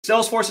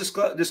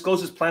Salesforce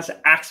discloses plans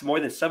to axe more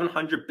than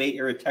 700 Bay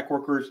Area tech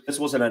workers. This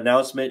was an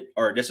announcement,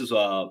 or this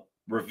was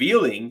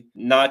revealing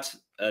not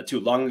too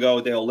long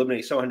ago. They'll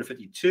eliminate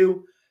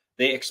 752.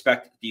 They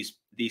expect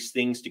these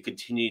things to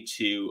continue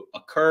to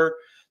occur.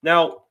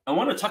 Now, I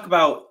want to talk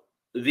about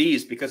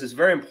these because it's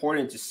very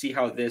important to see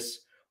how this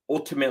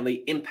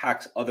ultimately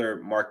impacts other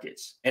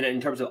markets and in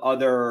terms of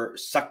other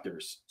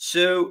sectors.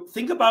 So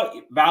think about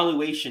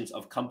valuations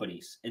of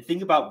companies and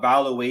think about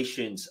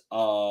valuations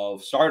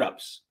of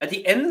startups. At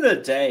the end of the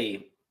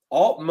day,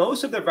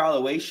 most of their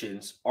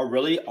valuations are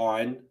really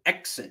on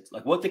exit,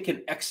 like what they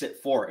can exit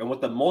for and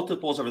what the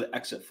multiples of the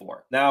exit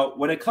for. Now,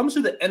 when it comes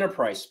to the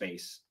enterprise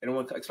space,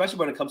 and especially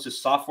when it comes to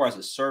software as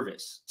a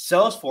service,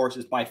 Salesforce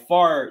is by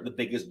far the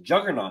biggest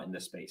juggernaut in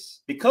this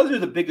space. Because they're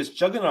the biggest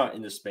juggernaut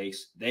in this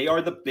space, they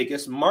are the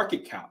biggest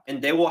market cap, and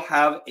they will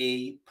have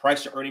a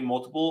price to earning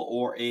multiple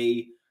or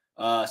a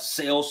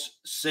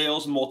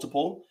sales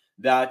multiple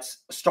that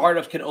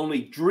startups can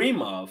only dream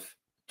of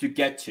to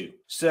get to.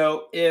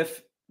 So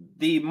if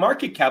the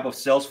market cap of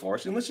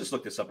Salesforce, and let's just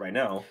look this up right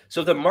now.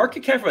 So the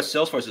market cap for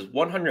Salesforce is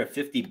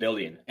 150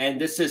 billion. And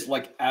this is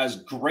like as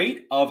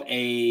great of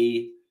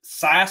a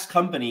SaaS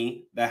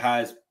company that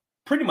has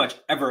pretty much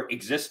ever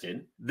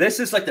existed. This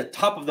is like the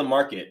top of the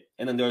market.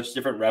 And then there's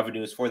different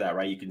revenues for that,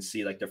 right? You can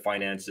see like their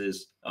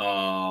finances,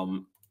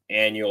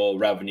 annual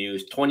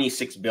revenues,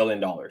 $26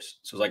 billion. So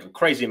it's like a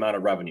crazy amount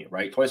of revenue,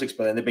 right? 26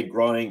 billion. They've been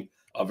growing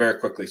very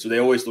quickly. So they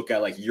always look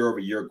at like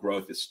year-over-year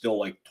growth is still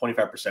like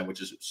 25%,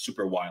 which is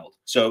super wild.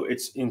 So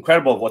it's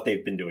incredible what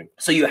they've been doing.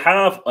 So you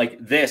have like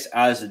this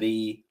as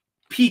the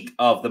peak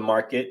of the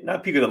market,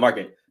 not peak of the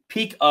market,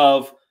 peak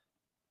of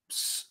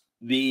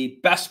the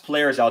best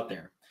players out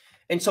there.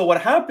 And so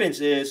what happens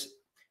is,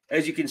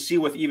 as you can see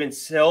with even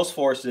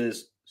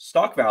Salesforce's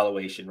stock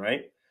valuation,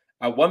 right?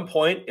 At one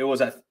point, it was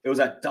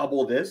at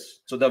double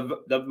this. So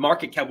the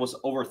market cap was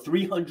over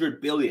 300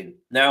 billion.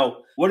 Now,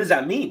 what does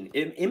that mean?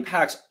 It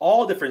impacts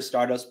all different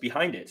startups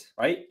behind it,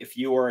 right? If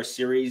you are a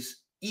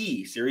Series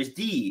E, Series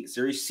D,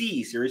 Series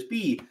C, Series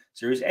B,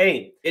 Series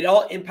A, it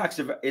all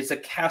impacts. It's a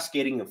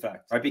cascading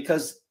effect, right?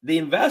 Because the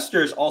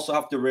investors also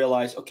have to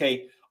realize,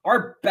 okay,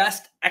 our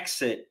best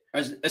exit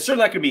is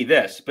certainly not going to be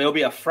this, but it'll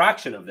be a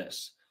fraction of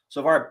this. So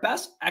if our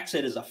best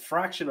exit is a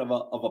fraction of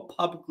a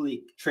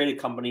publicly traded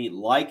company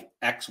like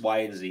X, Y,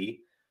 and Z,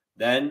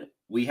 then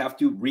we have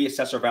to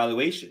reassess our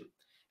valuation.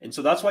 And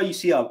so that's why you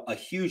see a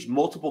huge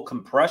multiple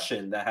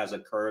compression that has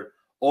occurred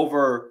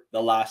over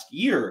the last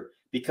year,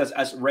 because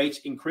as rates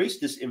increased,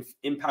 this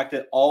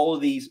impacted all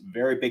of these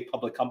very big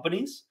public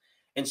companies.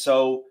 And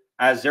so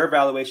as their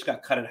valuation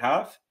got cut in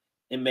half,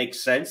 it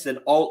makes sense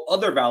that all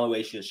other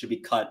valuations should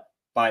be cut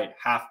by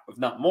half, if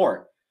not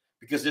more,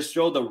 because there's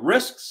still the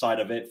risk side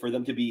of it for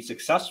them to be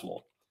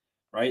successful,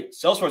 right?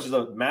 Salesforce is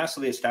a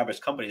massively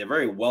established company. They're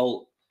very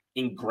well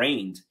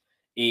ingrained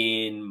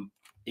in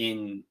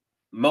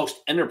most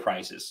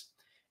enterprises.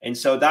 And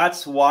so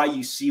that's why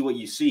you see what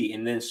you see.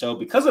 And then so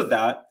because of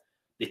that,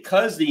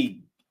 because the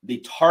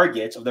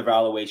targets of the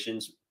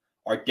valuations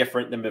are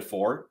different than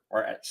before,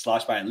 or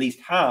slashed by at least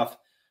half,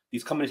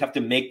 these companies have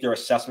to make their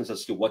assessments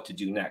as to what to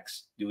do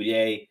next. Do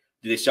they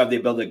still have the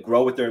ability to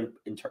grow with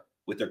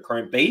their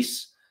current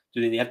base?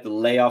 Do they have to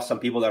lay off some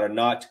people that are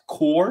not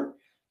core?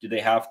 Do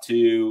they have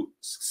to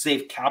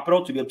save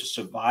capital to be able to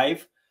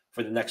survive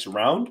for the next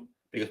round?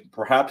 Because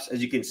perhaps,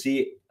 as you can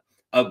see,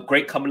 a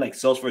great company like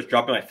Salesforce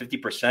dropping by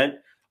 50%.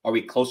 Are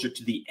we closer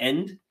to the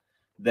end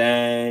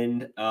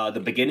than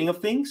the beginning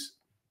of things?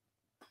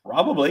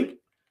 Probably,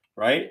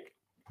 right?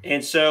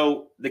 And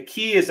so the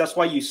key is that's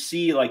why you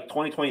see like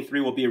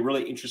 2023 will be a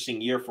really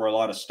interesting year for a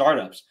lot of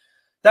startups.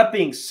 That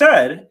being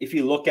said, if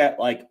you look at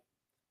like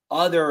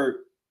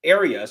other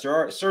areas, there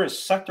are certain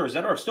sectors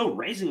that are still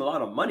raising a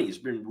lot of money. It's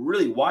been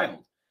really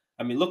wild.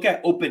 I mean, look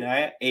at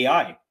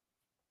OpenAI,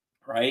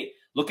 right?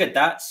 Look at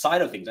that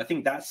side of things. I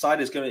think that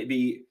side is going to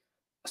be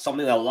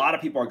something that a lot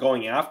of people are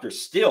going after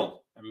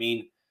still. I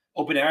mean,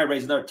 OpenAI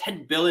raised another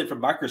 10 billion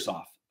from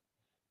Microsoft.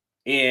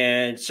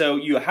 And so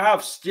you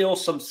have still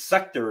some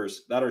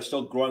sectors that are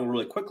still growing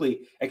really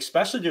quickly,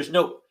 especially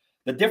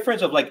the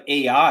difference of like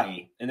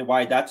AI and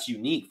why that's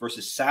unique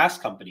versus SaaS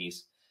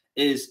companies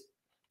is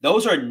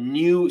those are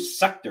new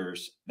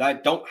sectors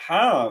that don't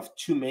have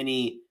too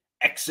many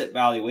exit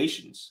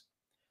valuations,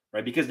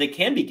 right? Because they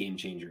can be game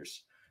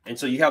changers. And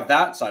so you have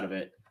that side of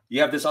it. You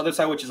have this other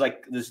side, which is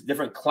like this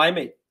different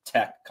climate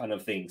tech kind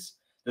of things.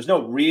 There's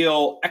no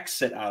real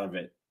exit out of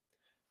it,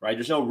 right?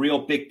 There's no real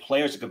big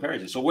players to compare it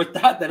to. So with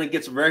that, then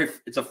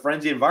it's a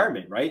frenzy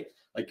environment, right?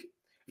 Like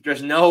if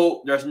there's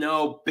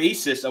no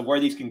basis of where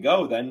these can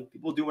go, then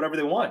people do whatever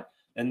they want.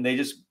 And they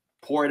just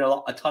pour in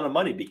a ton of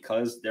money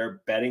because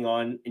they're betting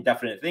on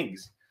indefinite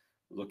things.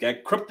 Look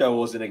at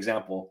crypto as an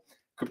example.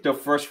 Crypto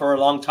first for a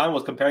long time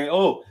was comparing,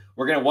 oh,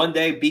 we're going to one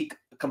day be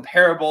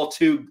comparable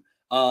to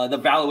the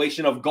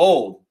valuation of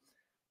gold.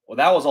 Well,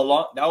 that was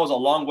a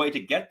long way to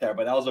get there,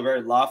 but that was a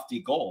very lofty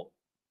goal,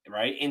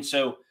 right? And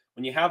so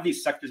when you have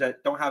these sectors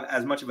that don't have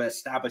as much of an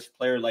established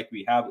player like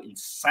we have in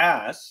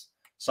SaaS,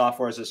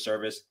 software as a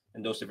service,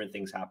 and those different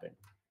things happen.